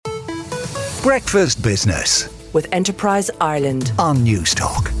Breakfast Business with Enterprise Ireland on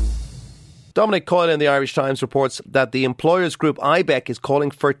Newstalk. Dominic Coyle in the Irish Times reports that the employers group IBEC is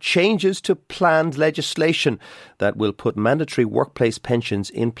calling for changes to planned legislation that will put mandatory workplace pensions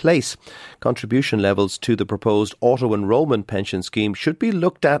in place. Contribution levels to the proposed auto-enrolment pension scheme should be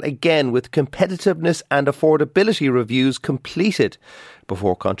looked at again with competitiveness and affordability reviews completed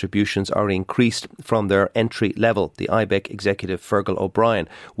before contributions are increased from their entry level. The IBEC executive Fergal O'Brien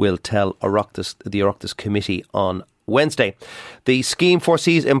will tell the Oireachtas committee on Wednesday. The scheme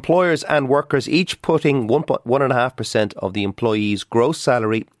foresees employers and workers each putting 1.5% of the employee's gross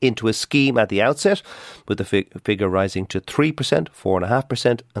salary into a scheme at the outset, with the figure rising to 3%,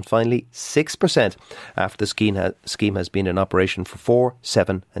 4.5% and finally 6% after the scheme has been in operation for 4,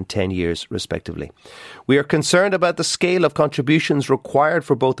 7 and 10 years respectively. We are concerned about the scale of contributions required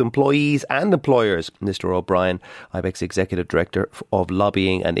for both employees and employers, Mr O'Brien, IBEC's Executive Director of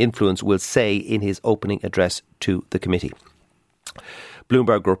Lobbying and Influence, will say in his opening address to the committee.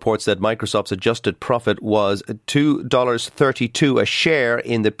 Bloomberg reports that Microsoft's adjusted profit was $2.32 a share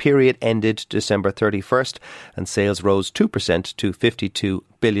in the period ended December 31st, and sales rose 2% to $52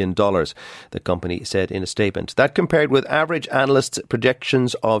 billion, the company said in a statement. That compared with average analysts'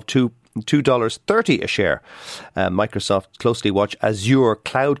 projections of $2.30 a share. Microsoft closely watch Azure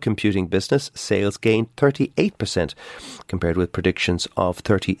cloud computing business. Sales gained 38% compared with predictions of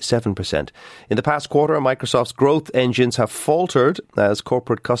 37%. In the past quarter, Microsoft's growth engines have faltered as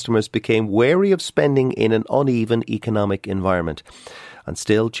corporate customers became wary of spending in an uneven economic environment. And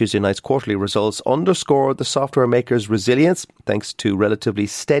still, Tuesday night's quarterly results underscore the software maker's resilience thanks to relatively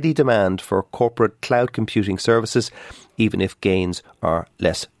steady demand for corporate cloud computing services, even if gains are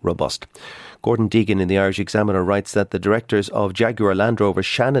less robust. Gordon Deegan in the Irish Examiner writes that the directors of Jaguar Land Rover's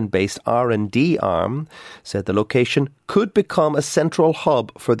Shannon-based R&D arm said the location could become a central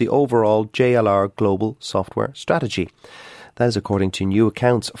hub for the overall JLR global software strategy. That is according to new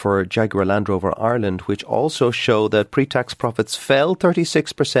accounts for Jaguar Land Rover Ireland, which also show that pre-tax profits fell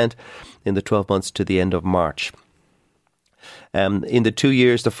 36% in the 12 months to the end of March. In the 2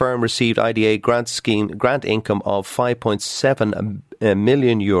 years, the firm received IDA grant income of €5.7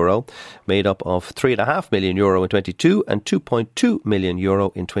 million, made up of €3.5 million in 22 and €2.2 million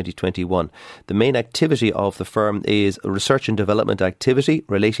in 2021. The main activity of the firm is research and development activity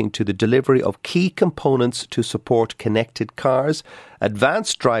relating to the delivery of key components to support connected cars,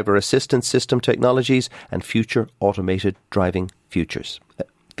 advanced driver assistance system technologies and future automated driving features.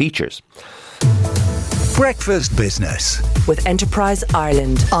 Breakfast Business with Enterprise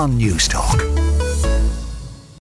Ireland on Newstalk.